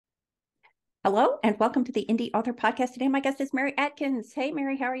Hello and welcome to the Indy Author podcast. Today, my guest is Mary Adkins. Hey,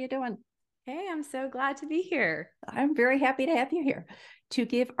 Mary, how are you doing? Hey, I'm so glad to be here. I'm very happy to have you here. To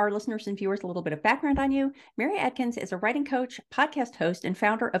give our listeners and viewers a little bit of background on you, Mary Adkins is a writing coach, podcast host, and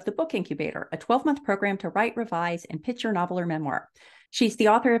founder of the Book Incubator, a 12-month program to write, revise, and pitch your novel or memoir. She's the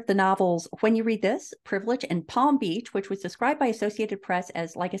author of the novels When You Read This, Privilege, and Palm Beach, which was described by Associated Press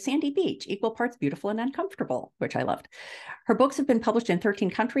as like a sandy beach, equal parts beautiful and uncomfortable, which I loved. Her books have been published in 13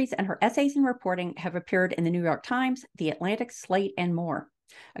 countries, and her essays and reporting have appeared in the New York Times, The Atlantic, Slate, and more.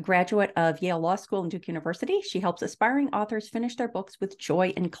 A graduate of Yale Law School and Duke University, she helps aspiring authors finish their books with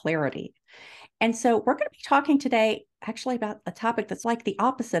joy and clarity. And so we're going to be talking today actually about a topic that's like the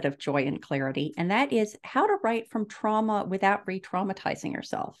opposite of joy and clarity, and that is how to write from trauma without re-traumatizing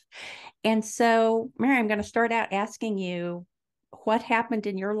yourself. And so, Mary, I'm going to start out asking you what happened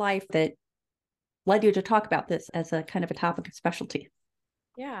in your life that led you to talk about this as a kind of a topic of specialty.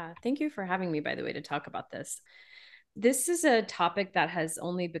 Yeah, thank you for having me, by the way, to talk about this. This is a topic that has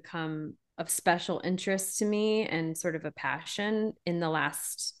only become of special interest to me and sort of a passion in the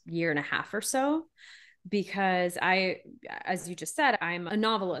last year and a half or so, because as you just said, I'm a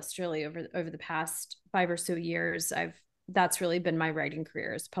novelist really over the past 5 or so years. That's really been my writing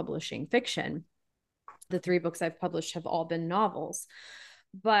career, is publishing fiction. The 3 books I've published have all been novels.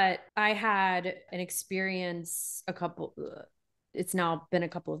 But I had an experience it's now been a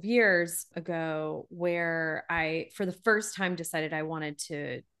couple of years ago where I, for the first time, decided I wanted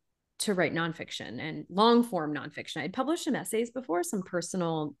to write nonfiction and long form nonfiction. I'd published some essays before, some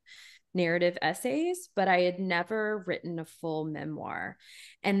personal narrative essays, but I had never written a full memoir.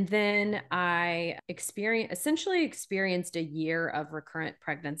 And then I essentially experienced a year of recurrent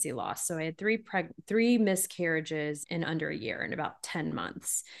pregnancy loss. So I had three miscarriages in under a year, in about 10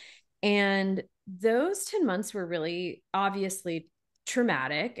 months. And those 10 months were really obviously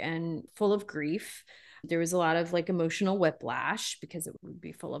traumatic and full of grief. There was a lot of like emotional whiplash because it would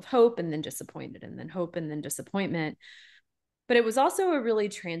be full of hope and then disappointed and then hope and then disappointment. But it was also a really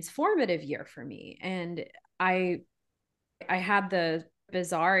transformative year for me. And I I had the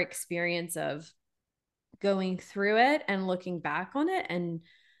bizarre experience of going through it and looking back on it and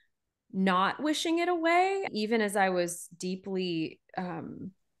not wishing it away, even as I was deeply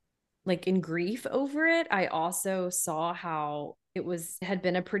like in grief over it. I also saw how had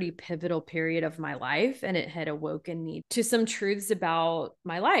been a pretty pivotal period of my life, and it had awoken me to some truths about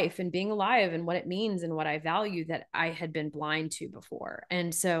my life and being alive and what it means and what I value that I had been blind to before.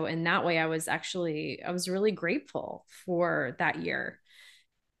 And so in that way, I was really grateful for that year.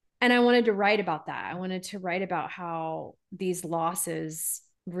 And I wanted to write about that. I wanted to write about how these losses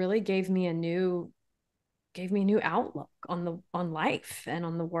really gave me a new outlook on life and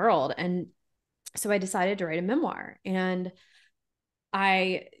on the world. And so I decided to write a memoir. And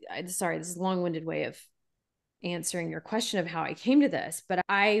sorry, this is a long-winded way of answering your question of how I came to this, but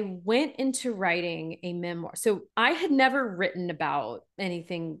I went into writing a memoir. So I had never written about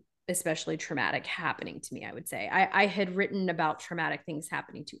anything especially traumatic happening to me, I would say. I had written about traumatic things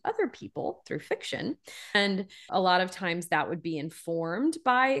happening to other people through fiction. And a lot of times that would be informed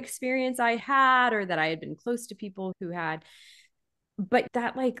by experience I had, or that I had been close to people who had. But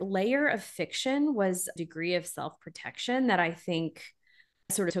that like layer of fiction was a degree of self-protection that I think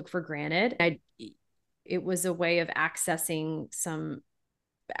I sort of took for granted. It was a way of accessing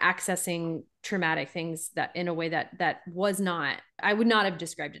traumatic things that in a way that was not, I would not have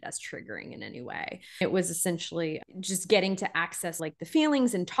described it as triggering in any way. It was essentially just getting to access like the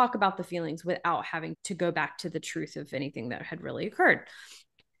feelings and talk about the feelings without having to go back to the truth of anything that had really occurred.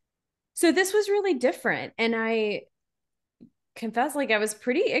 So this was really different. And I confess, like, I was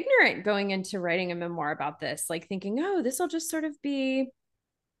pretty ignorant going into writing a memoir about this, like thinking, oh, this will just sort of be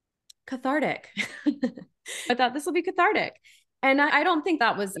cathartic. I thought this will be cathartic. And I don't think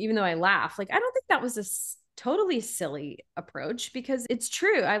that was, even though I laugh, like, I don't think that was a totally silly approach, because it's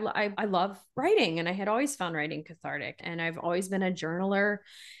true. I love writing, and I had always found writing cathartic, and I've always been a journaler,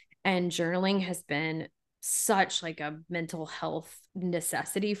 and journaling has been such like a mental health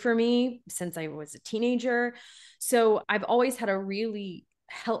necessity for me since I was a teenager. So I've always had a really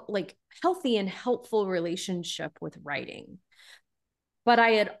healthy and helpful relationship with writing. But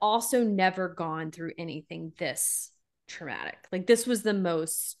I had also never gone through anything this traumatic. Like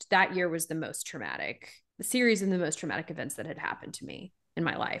that year was the most traumatic, the series of the most traumatic events that had happened to me in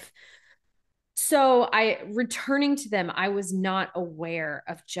my life. So returning to them, I was not aware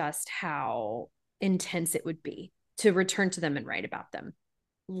of just how intense it would be to return to them and write about them.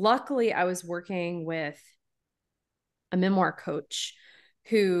 Luckily, I was working with a memoir coach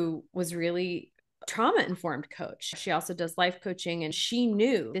who was really trauma-informed coach. She also does life coaching, and she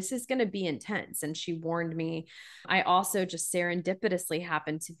knew this is going to be intense, and she warned me. I also just serendipitously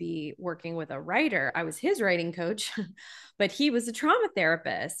happened to be working with a writer. I was his writing coach, but he was a trauma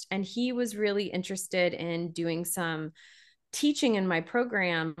therapist, and he was really interested in doing some teaching in my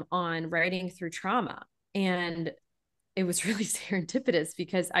program on writing through trauma. And it was really serendipitous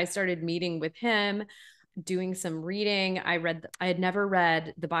because I started meeting with him, doing some reading. I had never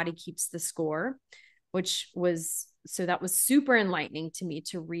read The Body Keeps the Score, that was super enlightening to me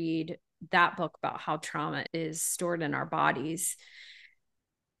to read that book about how trauma is stored in our bodies.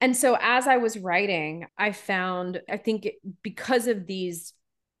 And so as I was writing, I think because of the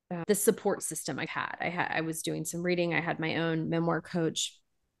support system I was doing some reading. I had my own memoir coach.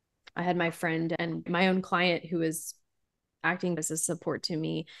 I had my friend and my own client who was acting as a support to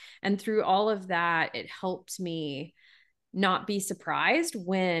me. And through all of that, it helped me not be surprised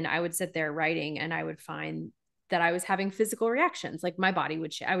when I would sit there writing and I would find that I was having physical reactions. Like my body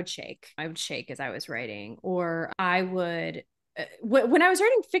would I would shake as I was writing, or I would, when I was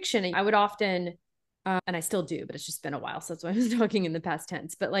writing fiction, I would often, and I still do, but it's just been a while. So that's why I was talking in the past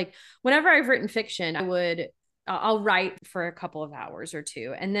tense. But like whenever I've written fiction, I'll write for a couple of hours or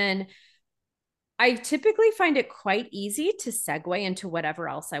two. And then I typically find it quite easy to segue into whatever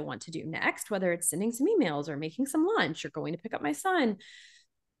else I want to do next, whether it's sending some emails or making some lunch or going to pick up my son.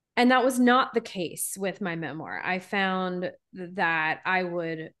 And that was not the case with my memoir. I found that I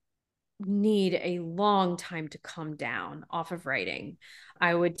would need a long time to come down off of writing.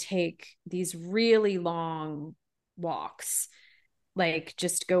 I would take these really long walks, like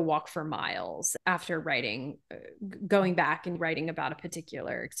just go walk for miles after writing, going back and writing about a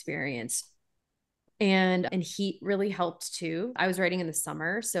particular experience. And heat really helped too. I was writing in the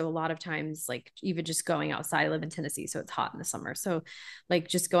summer. So a lot of times, like even just going outside, I live in Tennessee, so it's hot in the summer. So like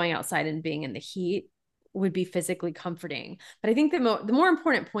just going outside and being in the heat would be physically comforting. But I think the more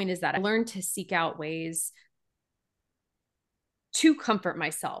important point is that I learned to seek out ways to comfort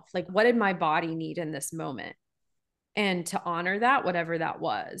myself. Like, what did my body need in this moment? And to honor that, whatever that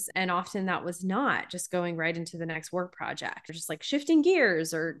was. And often that was not just going right into the next work project, or just like shifting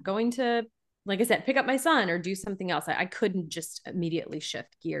gears or going to, like I said, pick up my son or do something else. I couldn't just immediately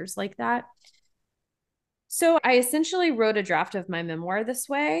shift gears like that. So I essentially wrote a draft of my memoir this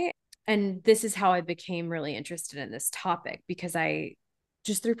way. And this is how I became really interested in this topic, because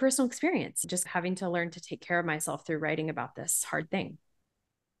just through personal experience, just having to learn to take care of myself through writing about this hard thing.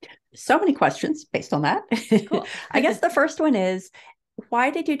 So many questions based on that. Cool. I guess the first one is,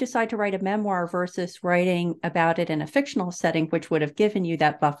 why did you decide to write a memoir versus writing about it in a fictional setting, which would have given you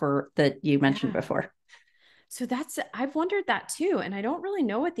that buffer that you mentioned before? So I've wondered that too. And I don't really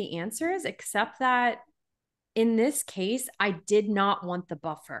know what the answer is, except that in this case, I did not want the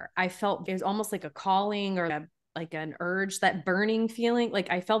buffer. I felt it was almost like a calling or like an urge, that burning feeling. Like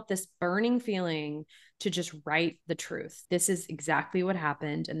I felt this burning feeling to just write the truth. This is exactly what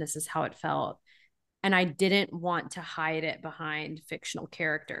happened, and this is how it felt. And I didn't want to hide it behind fictional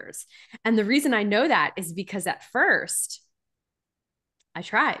characters. And the reason I know that is because at first I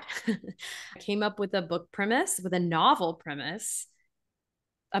tried. I came up with a book premise, with a novel premise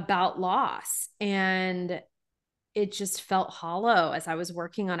about loss. And it just felt hollow as I was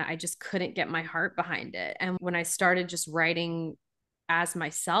working on it. I just couldn't get my heart behind it. And when I started just writing as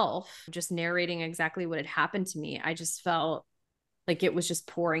myself, just narrating exactly what had happened to me, I just felt like it was just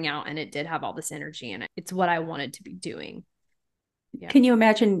pouring out, and it did have all this energy in it. It's what I wanted to be doing. Yeah. Can you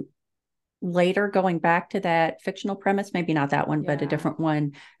imagine later going back to that fictional premise, maybe not that one, but a different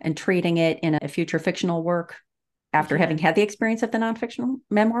one, and treating it in a future fictional work after having had the experience of the nonfictional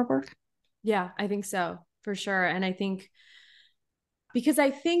memoir work? Yeah, I think so, for sure. And I think because I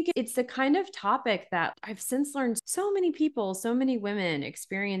think it's the kind of topic that I've since learned so many people, so many women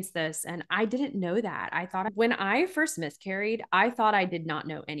experience this. And I didn't know that. I thought when I first miscarried, I thought I did not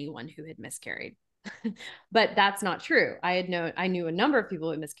know anyone who had miscarried. But that's not true. I knew a number of people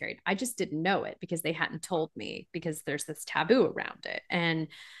who miscarried. I just didn't know it because they hadn't told me, because there's this taboo around it. And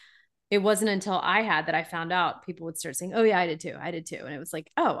it wasn't until I had that I found out, people would start saying, oh yeah, I did too. I did too. And it was like,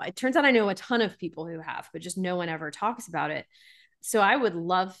 oh, it turns out I know a ton of people who have, but just no one ever talks about it. So I would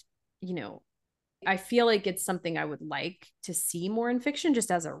love, I feel like it's something I would like to see more in fiction, just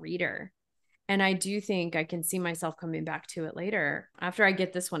as a reader. And I do think I can see myself coming back to it later after I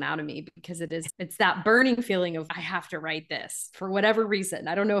get this one out of me, because it's that burning feeling of, I have to write this for whatever reason.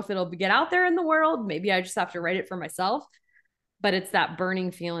 I don't know if it'll get out there in the world. Maybe I just have to write it for myself, but it's that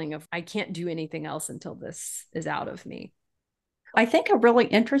burning feeling of, I can't do anything else until this is out of me. I think a really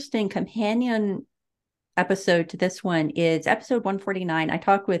interesting companion episode to this one is episode 149. I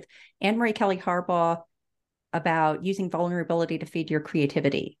talked with Anne Marie Kelly Harbaugh about using vulnerability to feed your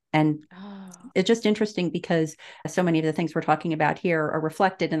creativity. And it's just interesting because so many of the things we're talking about here are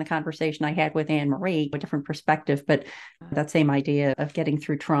reflected in the conversation I had with Anne Marie, a different perspective, but that same idea of getting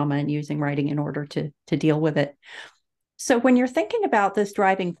through trauma and using writing in order to deal with it. So when you're thinking about this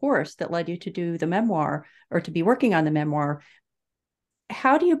driving force that led you to do the memoir or to be working on the memoir,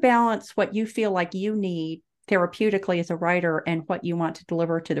 how do you balance what you feel like you need therapeutically as a writer and what you want to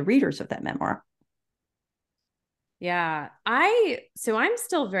deliver to the readers of that memoir? Yeah, so I'm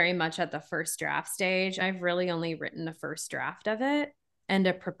still very much at the first draft stage. I've really only written the first draft of it and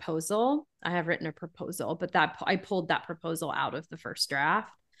a proposal. I have written a proposal, but I pulled that proposal out of the first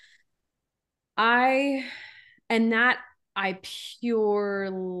draft. I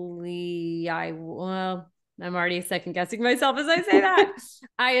well, I'm already second guessing myself as I say that.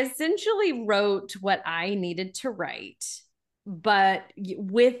 I essentially wrote what I needed to write, but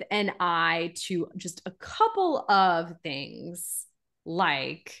with an eye to just a couple of things,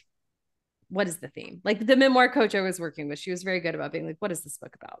 like what is the theme? Like the memoir coach I was working with, she was very good about being like, what is this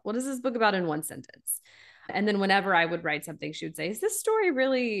book about? What is this book about in one sentence? And then whenever I would write something, she would say, is this story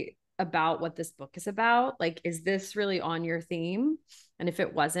really about what this book is about? Like, is this really on your theme? And if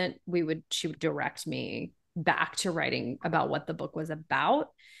it wasn't, she would direct me back to writing about what the book was about.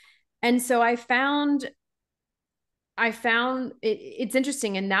 And so I found it's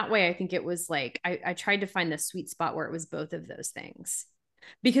interesting in that way. I think it was like, I tried to find the sweet spot where it was both of those things.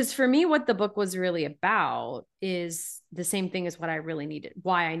 Because for me, what the book was really about is the same thing as what I really needed,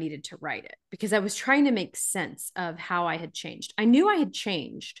 why I needed to write it, because I was trying to make sense of how I had changed. I knew I had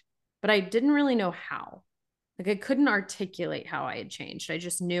changed, but I didn't really know how. Like I couldn't articulate how I had changed. I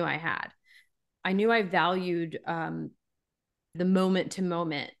just knew I had. I knew I valued the moment to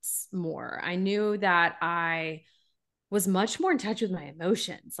moments more. I knew that I was much more in touch with my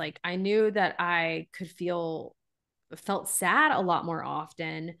emotions. Like I knew that I felt sad a lot more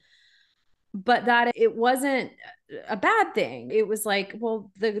often, but that it wasn't a bad thing. It was like,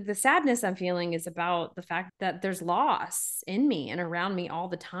 well, the sadness I'm feeling is about the fact that there's loss in me and around me all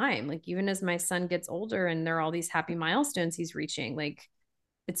the time. Like even as my son gets older and there are all these happy milestones he's reaching, like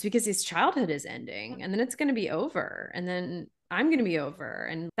it's because his childhood is ending and then it's going to be over and then I'm going to be over,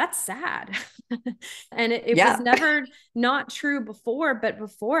 and that's sad. And it was never not true before, but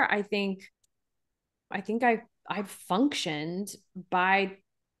before I think I functioned by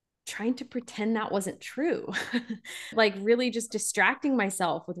trying to pretend that wasn't true. Like really just distracting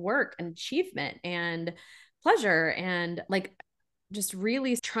myself with work and achievement and pleasure, and like just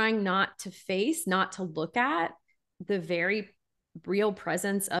really trying not to look at the very real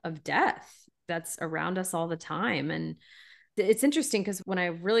presence of death that's around us all the time. And it's interesting because when I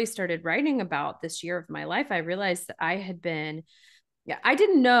really started writing about this year of my life, I realized that I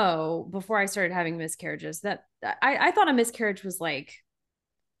didn't know before I started having miscarriages that I thought a miscarriage was like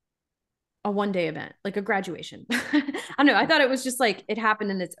a one-day event, like a graduation. I don't know. I thought it was just like it happened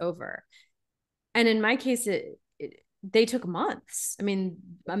and it's over. And in my case, they took months. I mean,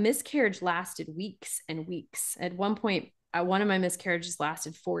 a miscarriage lasted weeks and weeks. At one point, one of my miscarriages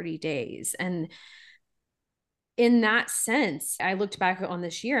lasted 40 days. And in that sense, I looked back on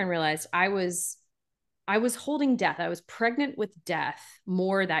this year and realized I was holding death. I was pregnant with death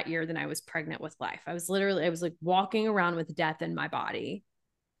more that year than I was pregnant with life. I was like walking around with death in my body.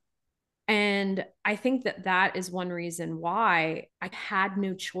 And I think that is one reason why I had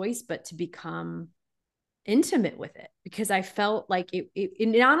no choice but to become intimate with it, because I felt like it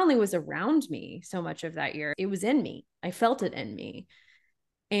not only was around me so much of that year, it was in me. I felt it in me.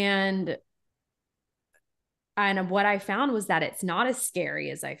 And what I found was that it's not as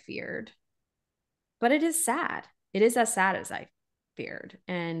scary as I feared, but it is sad. It is as sad as I feared.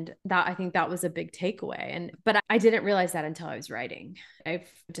 And I think that was a big takeaway. But I didn't realize that until I was writing. I've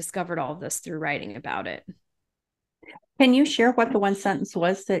discovered all of this through writing about it. Can you share what the one sentence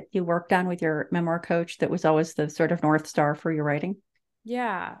was that you worked on with your memoir coach that was always the sort of North Star for your writing?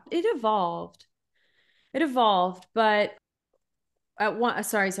 Yeah, it evolved. But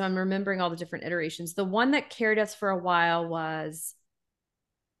so I'm remembering all the different iterations. The one that carried us for a while was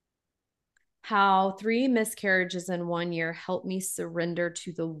how 3 miscarriages in 1 year helped me surrender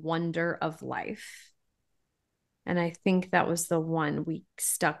to the wonder of life. And I think that was the one we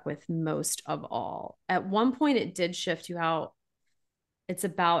stuck with most of all. At one point, it did shift to how it's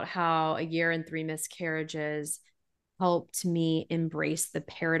about how a year and 3 miscarriages helped me embrace the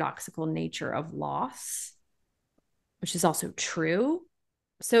paradoxical nature of loss, which is also true.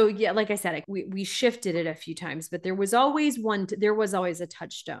 So yeah, like I said, we shifted it a few times, but there was always a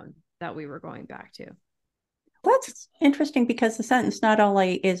touchstone that we were going back to. That's interesting because the sentence not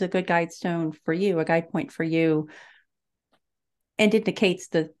only is a good guidestone for you, a guide point for you, and indicates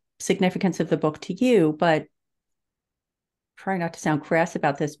the significance of the book to you, but try not to sound crass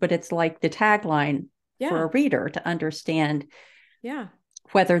about this, but it's like the tagline for Yeah. a reader to understand Yeah.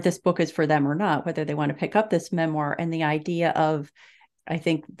 whether this book is for them or not, whether they want to pick up this memoir. And the idea of, I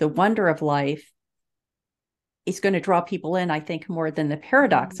think, the wonder of life is going to draw people in, I think, more than the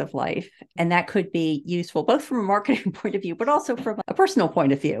paradox of life. And that could be useful both from a marketing point of view, but also from a personal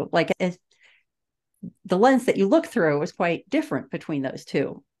point of view. Like, as the lens that you look through is quite different between those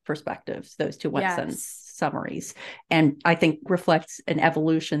two perspectives, those two one sentence Yes. summaries. And I think reflects an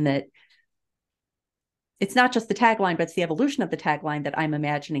evolution that it's not just the tagline, but it's the evolution of the tagline that I'm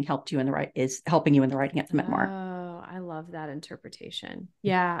imagining is helping you in the writing of the memoir. Oh, I love that interpretation.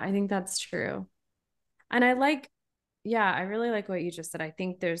 Yeah, I think that's true. And I like, yeah, I really like what you just said. I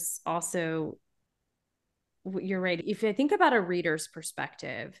think there's also, you're right. If I think about a reader's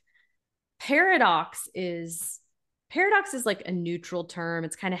perspective, paradox is paradox is like a neutral term.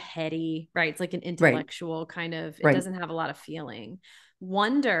 It's kind of heady, right? It's like an Right. intellectual kind of, it Right. doesn't have a lot of feeling.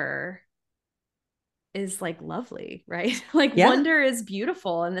 Wonder is like lovely, right? Like Yeah. wonder is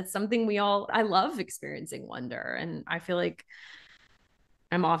beautiful. And it's something I love experiencing wonder. And I feel like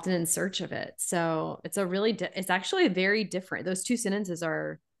I'm often in search of it. So it's actually a very different, those two sentences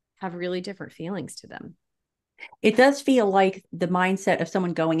have really different feelings to them. It does feel like the mindset of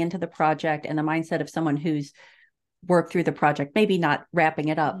someone going into the project and the mindset of someone who's worked through the project, maybe not wrapping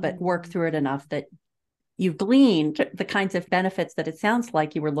it up, but worked through it enough that you've gleaned the kinds of benefits that it sounds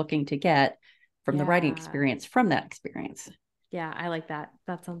like you were looking to get from the writing Yeah. experience from that experience. Yeah. I like that.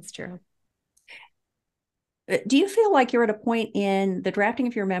 That sounds true. Do you feel like you're at a point in the drafting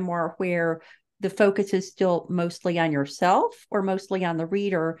of your memoir where the focus is still mostly on yourself or mostly on the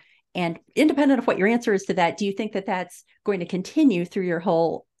reader? And independent of what your answer is to that, do you think that that's going to continue through your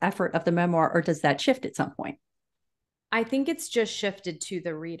whole effort of the memoir, or does that shift at some point? I think it's just shifted to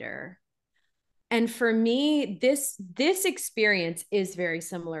the reader. And for me, this experience is very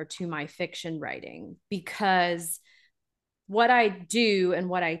similar to my fiction writing because what I do and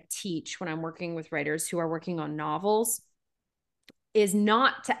what I teach when I'm working with writers who are working on novels is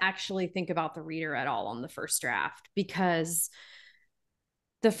not to actually think about the reader at all on the first draft, because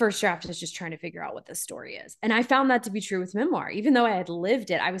the first draft is just trying to figure out what the story is. And I found that to be true with memoir. Even though I had lived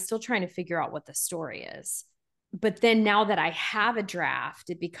it, I was still trying to figure out what the story is. But then now that I have a draft,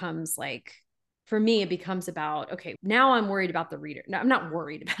 it becomes like, for me, it becomes about, okay, now I'm worried about the reader. No, I'm not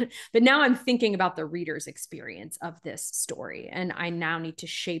worried about it, but now I'm thinking about the reader's experience of this story. And I now need to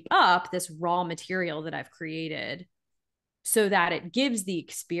shape up this raw material that I've created so that it gives the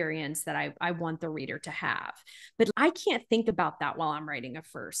experience that I want the reader to have. But I can't think about that while I'm writing a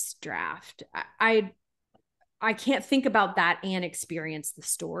first draft. I can't think about that and experience the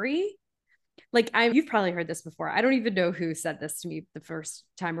story. Like you've probably heard this before. I don't even know who said this to me the first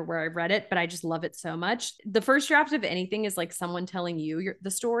time or where I read it, but I just love it so much. The first draft of anything is like someone telling you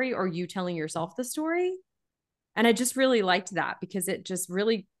the story or you telling yourself the story. And I just really liked that because it just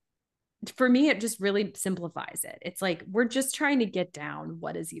really, for me, it just really simplifies it. It's like, we're just trying to get down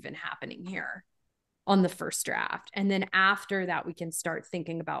what is even happening here on the first draft. And then after that, we can start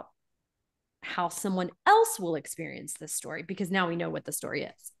thinking about how someone else will experience this story because now we know what the story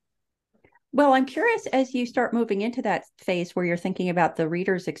is. Well, I'm curious, as you start moving into that phase where you're thinking about the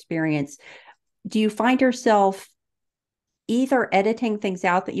reader's experience, do you find yourself either editing things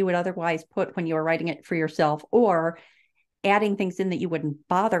out that you would otherwise put when you were writing it for yourself, or adding things in that you wouldn't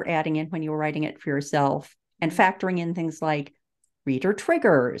bother adding in when you were writing it for yourself, and factoring in things like reader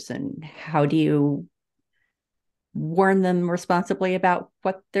triggers and how do you warn them responsibly about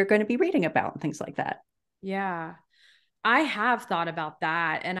what they're going to be reading about and things like that? Yeah. I have thought about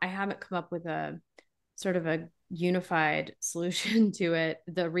that and I haven't come up with a sort of a unified solution to it,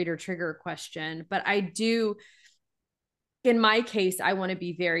 the reader trigger question. But I do, in my case, I want to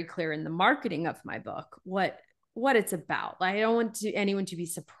be very clear in the marketing of my book what it's about. Like, I don't want anyone to be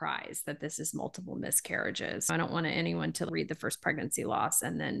surprised that this is multiple miscarriages. I don't want anyone to read the first pregnancy loss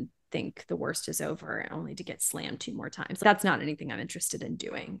and then think the worst is over only to get slammed two more times. That's not anything I'm interested in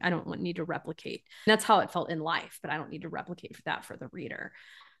doing. I don't need to replicate. That's how it felt in life, but I don't need to replicate that for the reader.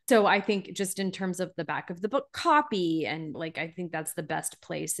 So I think just in terms of the back of the book copy, and like, I think that's the best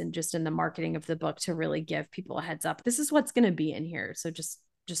place, and just in the marketing of the book to really give people a heads up. This is what's going to be in here. So just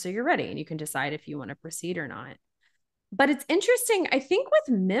so you're ready and you can decide if you want to proceed or not. But it's interesting. I think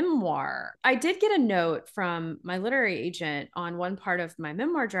with memoir, I did get a note from my literary agent on one part of my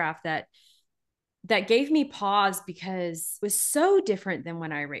memoir draft that gave me pause because it was so different than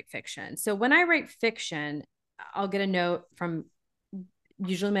when I write fiction. So when I write fiction, I'll get a note from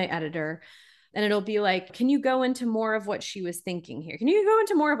usually my editor, and it'll be like, can you go into more of what she was thinking here? Can you go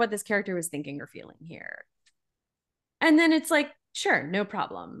into more of what this character was thinking or feeling here? And then it's like, sure, no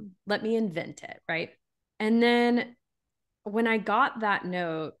problem. Let me invent it, right? And then when I got that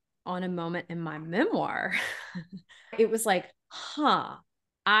note on a moment in my memoir, it was like,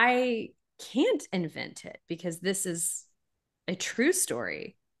 I can't invent it because this is a true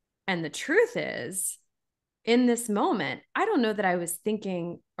story. And the truth is, in this moment, I don't know that I was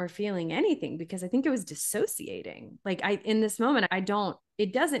thinking or feeling anything because I think it was dissociating. Like in this moment,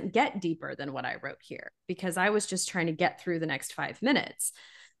 it doesn't get deeper than what I wrote here because I was just trying to get through the next 5 minutes.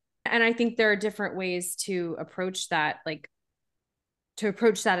 And I think there are different ways to approach that, in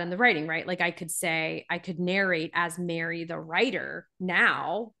the writing, right? Like I could narrate as Mary, the writer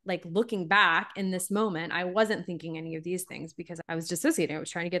now, like looking back in this moment, I wasn't thinking any of these things because I was dissociating. I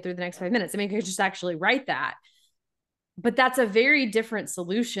was trying to get through the next 5 minutes. I mean, I could just actually write that. But that's a very different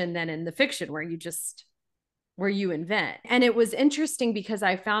solution than in the fiction where you invent. And it was interesting because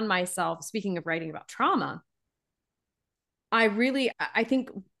I found myself, speaking of writing about trauma, I think,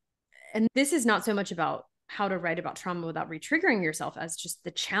 and this is not so much about how to write about trauma without retriggering yourself as just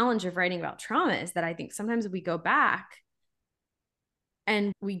the challenge of writing about trauma is that I think sometimes we go back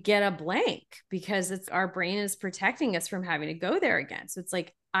and we get a blank because our brain is protecting us from having to go there again. So it's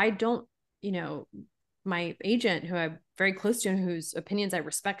like, my agent who I'm very close to and whose opinions I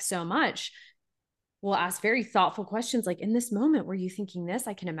respect so much will ask very thoughtful questions. Like, in this moment, were you thinking this?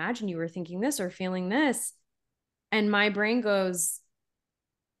 I can imagine you were thinking this or feeling this. And my brain goes,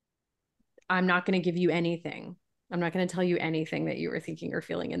 I'm not going to give you anything. I'm not going to tell you anything that you were thinking or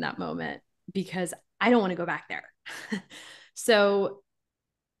feeling in that moment because I don't want to go back there. So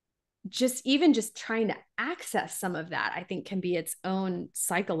just trying to access some of that, I think can be its own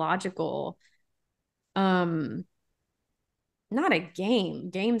psychological, not a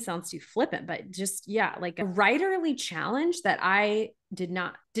game sounds too flippant, but just, yeah, like a writerly challenge that I didn't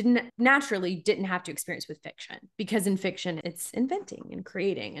have to experience with fiction, because in fiction, it's inventing and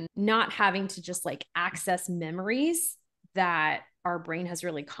creating and not having to just like access memories that our brain has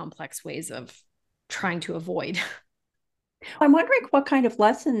really complex ways of trying to avoid. I'm wondering what kind of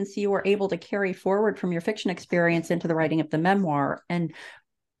lessons you were able to carry forward from your fiction experience into the writing of the memoir. And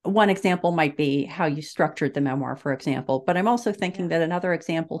one example might be how you structured the memoir, for example. But I'm also thinking that another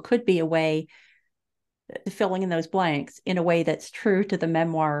example could be a way filling in those blanks in a way that's true to the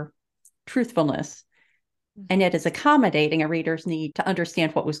memoir truthfulness, and yet is accommodating a reader's need to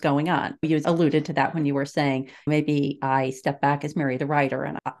understand what was going on. You alluded to that when you were saying, maybe I step back as Mary the writer,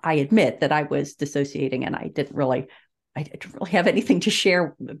 and I admit that I was dissociating and I didn't really have anything to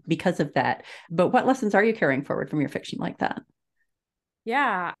share because of that. But what lessons are you carrying forward from your fiction like that?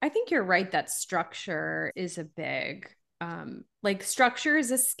 Yeah, I think you're right that structure is a big, like structure is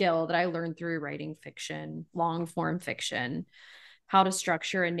a skill that I learned through writing fiction, long form fiction, how to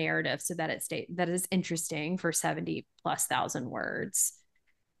structure a narrative so that that is interesting for 70 plus thousand words.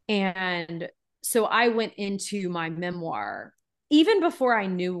 And so I went into my memoir, even before I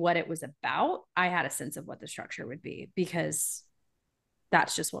knew what it was about, I had a sense of what the structure would be because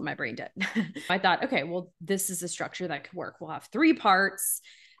that's just what my brain did. I thought, okay, well, this is a structure that could work. We'll have 3 parts.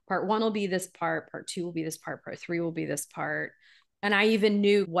 Part 1 will be this part 2 will be this part 3 will be this part. And I even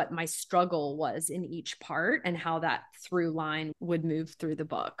knew what my struggle was in each part and how that through line would move through the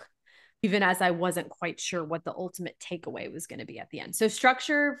book, even as I wasn't quite sure what the ultimate takeaway was going to be at the end. So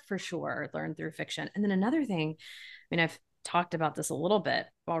structure for sure, learned through fiction. And then another thing, I mean, I've talked about this a little bit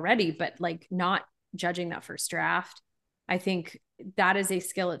already, but like not judging that first draft. I think that is a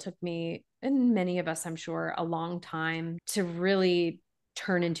skill it took me, and many of us, I'm sure, a long time to really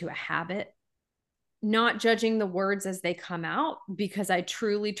turn into a habit. Not judging the words as they come out, because I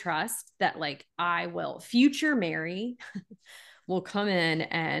truly trust that like future Mary will come in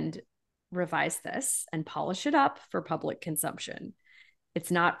and revise this and polish it up for public consumption.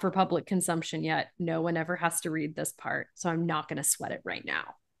 It's not for public consumption yet. No one ever has to read this part. So I'm not going to sweat it right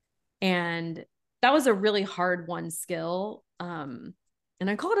now. And that was a really hard skill. And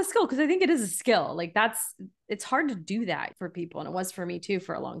I call it a skill because I think it is a skill. Like it's hard to do that for people. And it was for me too,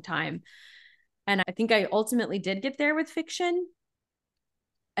 for a long time. And I think I ultimately did get there with fiction.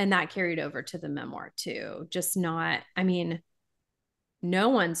 And that carried over to the memoir too. No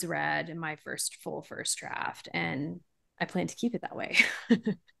one's read my first draft, and I plan to keep it that way.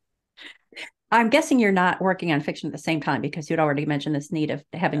 I'm guessing you're not working on fiction at the same time because you'd already mentioned this need of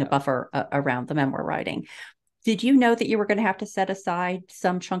having a buffer around the memoir writing. Did you know that you were going to have to set aside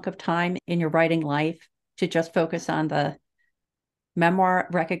some chunk of time in your writing life to just focus on the memoir,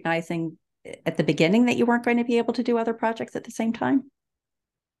 recognizing at the beginning that you weren't going to be able to do other projects at the same time?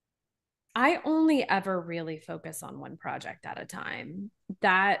 I only ever really focus on one project at a time.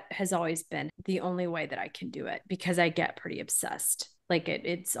 That has always been the only way that I can do it because I get pretty obsessed. Like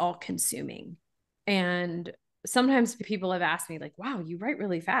it's all consuming. And sometimes people have asked me like, wow, you write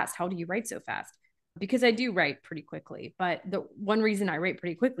really fast. How do you write so fast? Because I do write pretty quickly. But the one reason I write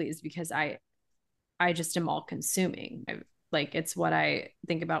pretty quickly is because I just am all consuming. Like it's what I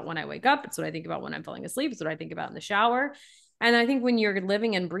think about when I wake up. It's what I think about when I'm falling asleep. It's what I think about in the shower. And I think when you're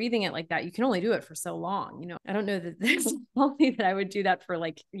living and breathing it like that, you can only do it for so long. I don't know that there's only that I would do that for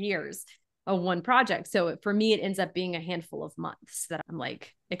like years of one project. So for me, it ends up being a handful of months that I'm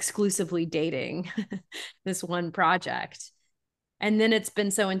like exclusively dating this one project. And then it's been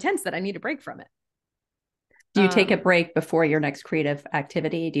so intense that I need a break from it. Do you take a break before your next creative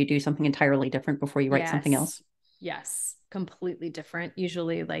activity? Do you do something entirely different before you write something else? Yes, completely different.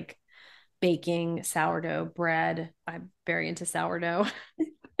 Usually like baking, sourdough, bread. I'm very into sourdough.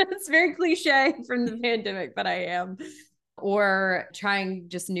 It's very cliche from the pandemic, but I am. Or trying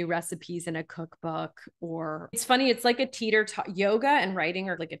just new recipes in a cookbook. Or it's funny, it's like a yoga and writing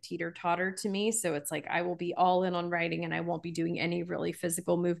are like a teeter-totter to me. So it's like I will be all in on writing and I won't be doing any really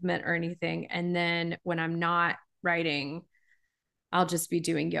physical movement or anything. And then when I'm not writing, I'll just be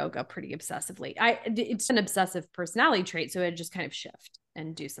doing yoga pretty obsessively. It's an obsessive personality trait, so I just kind of shift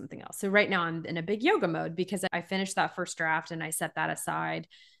and do something else. So right now I'm in a big yoga mode because I finished that first draft and I set that aside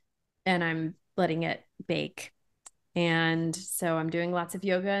and I'm letting it bake. And so I'm doing lots of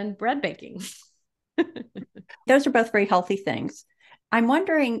yoga and bread baking. Those are both very healthy things. I'm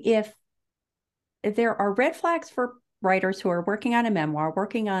wondering if there are red flags for writers who are working on a memoir,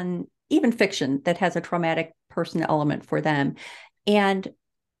 working on even fiction that has a traumatic person element for them. And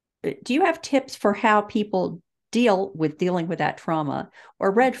do you have tips for how people dealing with that trauma,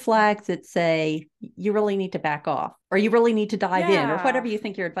 or red flags that say you really need to back off or you really need to dive in, or whatever you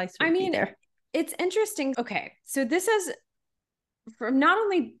think your advice would be there? It's interesting. Okay. So this is from not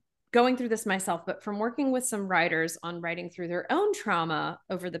only going through this myself, but from working with some writers on writing through their own trauma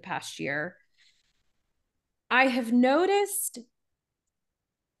over the past year, I have noticed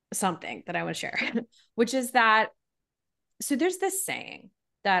something that I want to share, which is that, so there's this saying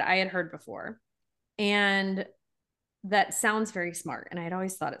that I had heard before, and that sounds very smart. And I had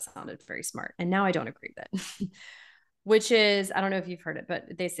always thought it sounded very smart. And now I don't agree with it, which is, I don't know if you've heard it,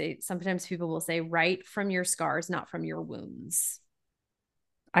 but they say sometimes people will say, write from your scars, not from your wounds.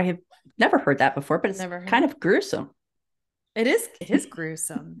 I have never heard that before, but it's kind of gruesome. It is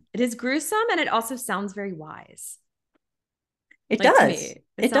gruesome. It is gruesome. And it also sounds very wise. It does. To me,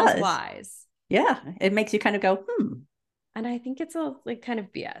 it sounds wise. Yeah. It makes you kind of go, And I think it's a like kind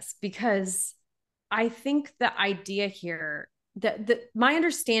of BS, because I think the idea here that my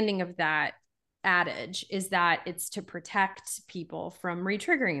understanding of that adage is that it's to protect people from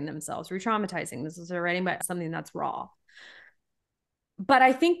re-triggering themselves, re-traumatizing. This is writing about something that's raw. But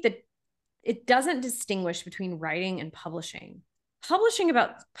I think that it doesn't distinguish between writing and publishing.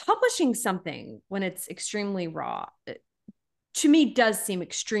 Publishing something when it's extremely raw, to me, does seem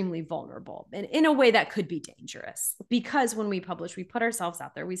extremely vulnerable, and in a way that could be dangerous, because when we publish, we put ourselves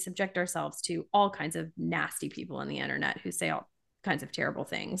out there, we subject ourselves to all kinds of nasty people on the internet who say all kinds of terrible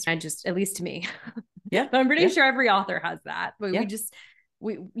things. At least to me, yeah, but I'm pretty sure every author has that. But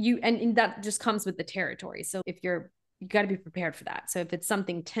and that just comes with the territory. So if you got to be prepared for that. So if it's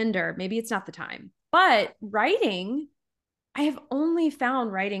something tender, maybe it's not the time. But writing, I have only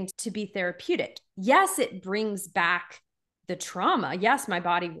found writing to be therapeutic. Yes, it brings back the trauma. Yes, my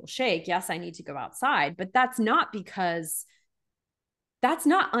body will shake. Yes, I need to go outside, but that's not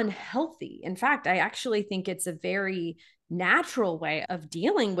unhealthy. In fact, I actually think it's a very natural way of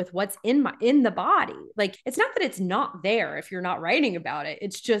dealing with what's in the body. Like, it's not that it's not there if you're not writing about it.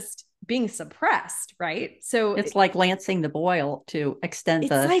 It's just being suppressed, right? So it's like lancing the boil to extend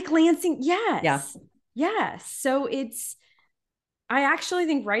it's like lancing. Yes. Yeah. Yes. So I actually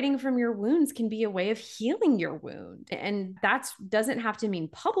think writing from your wounds can be a way of healing your wound. And that doesn't have to mean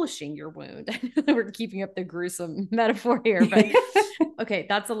publishing your wound. I know we're keeping up the gruesome metaphor here, but okay,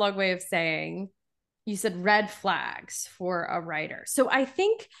 that's a long way of saying, you said red flags for a writer. So I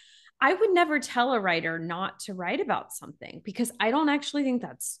think I would never tell a writer not to write about something, because I don't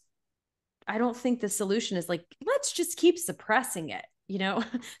think the solution is like, let's just keep suppressing it.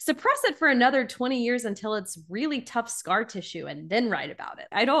 Suppress it for another 20 years until it's really tough scar tissue and then write about it.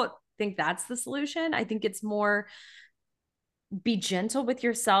 I don't think that's the solution. I think it's more be gentle with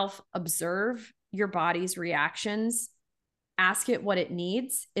yourself, observe your body's reactions, ask it what it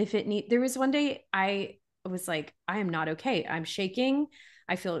needs. There was one day I was like, I am not okay. I'm shaking.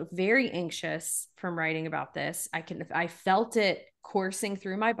 I feel very anxious from writing about this. I felt it coursing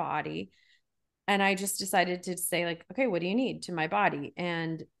through my body. And I just decided to say, like, okay, what do you need to my body?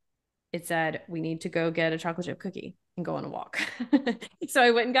 And it said, we need to go get a chocolate chip cookie and go on a walk. So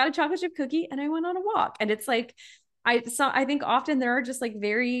I went and got a chocolate chip cookie and I went on a walk. And it's like, I think often there are just like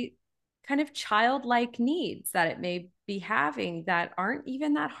very kind of childlike needs that it may be having that aren't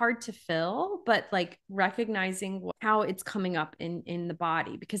even that hard to fill, but like recognizing how it's coming up in the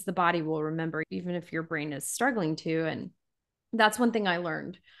body, because the body will remember even if your brain is struggling to. And that's one thing I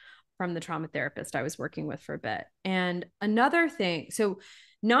learned from the trauma therapist I was working with for a bit. And another thing, so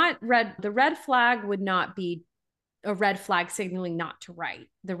the red flag would not be a red flag signaling not to write.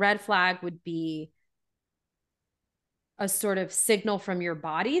 The red flag would be a sort of signal from your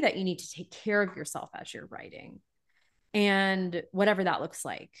body that you need to take care of yourself as you're writing, and whatever that looks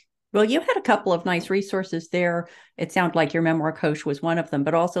like. Well, you had a couple of nice resources there. It sounded like your memoir coach was one of them,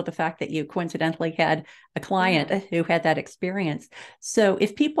 but also the fact that you coincidentally had a client who had that experience. So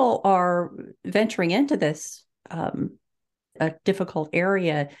if people are venturing into this a difficult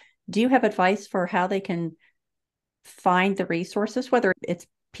area, do you have advice for how they can find the resources, whether it's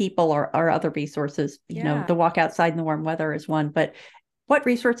people or other resources? You know, the walk outside in the warm weather is one, but what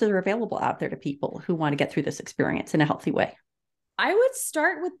resources are available out there to people who want to get through this experience in a healthy way? I would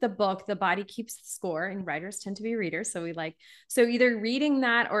start with the book, The Body Keeps the Score, and writers tend to be readers. So either reading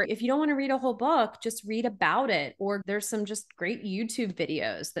that, or if you don't want to read a whole book, just read about it. Or there's some just great YouTube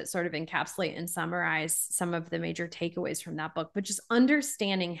videos that sort of encapsulate and summarize some of the major takeaways from that book. But just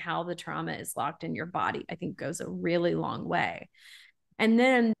understanding how the trauma is locked in your body, I think goes a really long way. And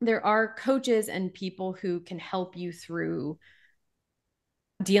then there are coaches and people who can help you through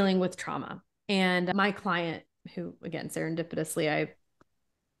dealing with trauma. And my client, who again, serendipitously, I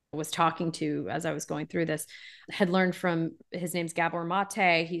was talking to as I was going through this, had learned from, his name's Gabor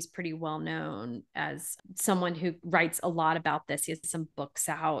Mate. He's pretty well known as someone who writes a lot about this. He has some books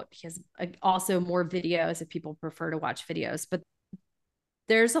out. He has also more videos if people prefer to watch videos, but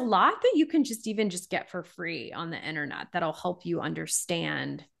there's a lot that you can just get for free on the internet that'll help you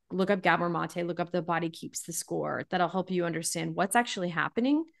understand. Look up Gabor Mate, look up The Body Keeps the Score. That'll help you understand what's actually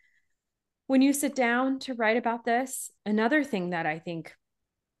happening when you sit down to write about this. Another thing that I think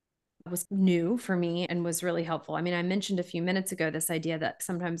was new for me and was really helpful. I mean, I mentioned a few minutes ago this idea that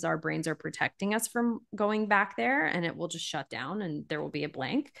sometimes our brains are protecting us from going back there, and it will just shut down and there will be a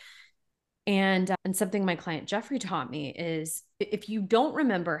blank. And something my client Jeffrey taught me is, if you don't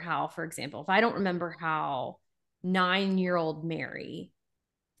remember how, for example, if I don't remember how 9-year-old Mary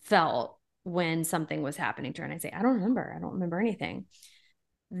felt when something was happening to her, and I say, I don't remember anything,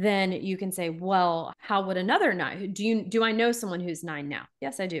 then you can say, well, how would another 9? Do I know someone who's 9 now?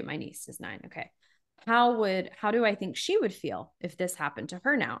 Yes, I do. My niece is 9. Okay. How do I think she would feel if this happened to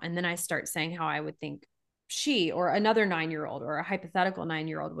her now? And then I start saying how I would think she or another 9-year-old or a hypothetical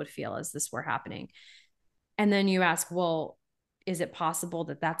 9-year-old would feel as this were happening. And then you ask, well, is it possible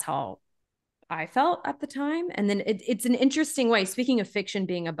that that's how I felt at the time? And then it's an interesting way. Speaking of fiction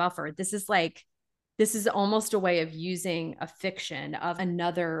being a buffer, this is almost a way of using a fiction of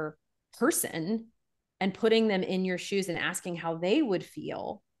another person and putting them in your shoes and asking how they would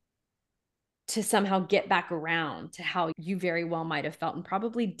feel to somehow get back around to how you very well might have felt and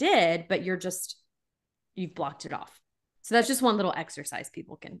probably did, but you've blocked it off. So that's just one little exercise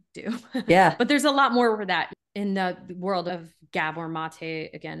people can do. Yeah. But there's a lot more for that in the world of Gabor Mate,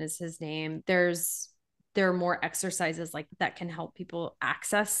 again, is his name. There are more exercises like that can help people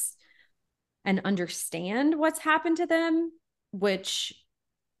access and understand what's happened to them, which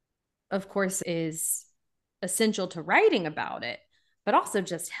of course is essential to writing about it, but also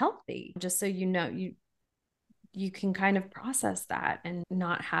just healthy, just so you know, you can kind of process that and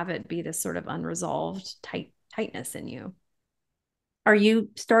not have it be this sort of unresolved tightness in you. Are you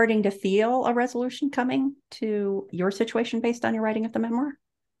starting to feel a resolution coming to your situation based on your writing of the memoir?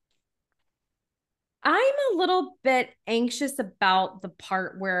 I'm a little bit anxious about the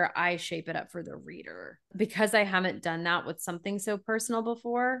part where I shape it up for the reader, because I haven't done that with something so personal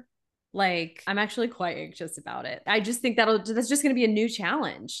before. Like, I'm actually quite anxious about it. I just think that's just going to be a new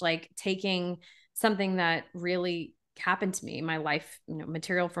challenge, like taking something that really happened to me, my life,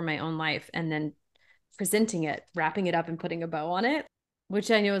 material from my own life, and then presenting it, wrapping it up and putting a bow on it,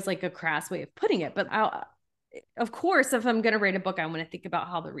 which I know is like a crass way of putting it, but of course, if I'm going to write a book, I want to think about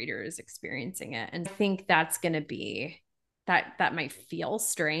how the reader is experiencing it. And I think that's going to be that might feel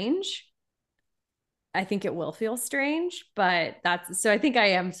strange. I think it will feel strange, but so I think I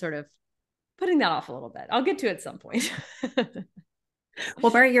am sort of putting that off a little bit. I'll get to it at some point.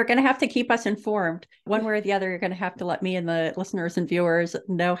 Well, Mary, you're going to have to keep us informed one way or the other. You're going to have to let me and the listeners and viewers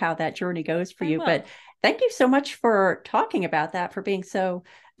know how that journey goes for I you. will. But thank you so much for talking about that, for being so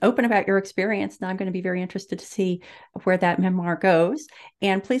open about your experience. Now I'm going to be very interested to see where that memoir goes.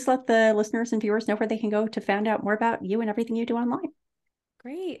 And please let the listeners and viewers know where they can go to find out more about you and everything you do online.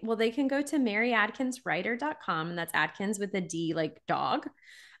 Great. Well, they can go to maryadkinswriter.com, and that's Adkins with a D like dog.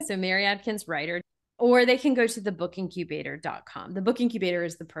 So Mary Adkins Writer, or they can go to thebookincubator.com. The Book Incubator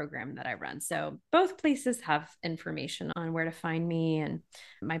is the program that I run. So both places have information on where to find me and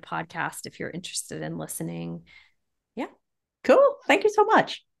my podcast if you're interested in listening. Yeah. Cool. Thank you so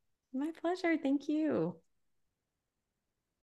much. My pleasure. Thank you.